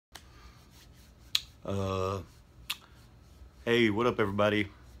Uh, hey, what up, everybody?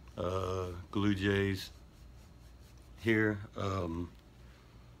 GlueJays here.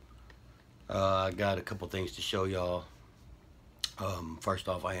 I got a couple things to show y'all. First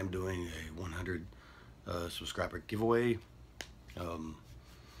off, I am doing a 100 subscriber giveaway.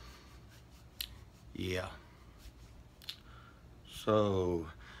 Yeah. So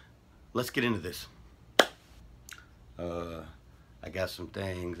let's get into this. I got some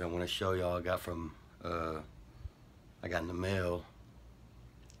things I want to show y'all. I got in the mail.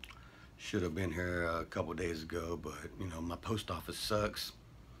 Should have been here a couple days ago, but you know, my post office sucks,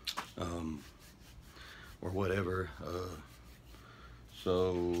 or whatever.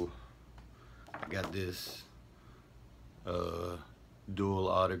 So I got this dual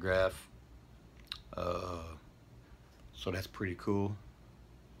autograph. So that's pretty cool.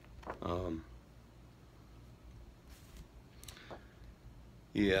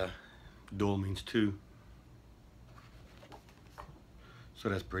 Yeah, dual means two. So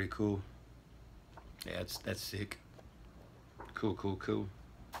that's pretty cool. Yeah, that's sick. Cool.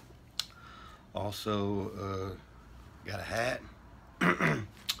 Also, got a hat. So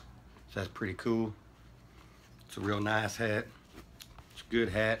that's pretty cool. It's a real nice hat. It's a good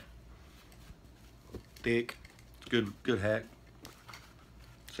hat. Thick. It's good hat.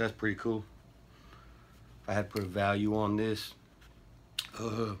 So that's pretty cool. If I had to put a value on this,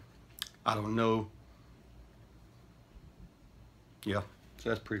 I don't know. Yeah, so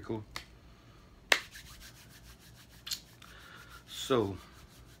that's pretty cool. So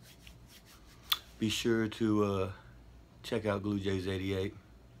be sure to check out GlueJays 88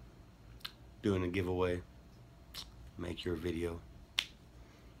 doing a giveaway. Make your video.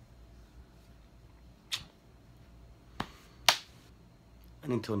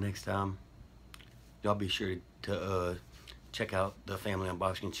 And until next time, y'all be sure to check out the Family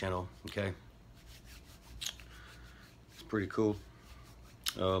Unboxing channel, okay? It's pretty cool.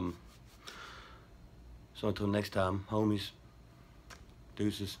 So until next time, homies,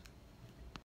 deuces.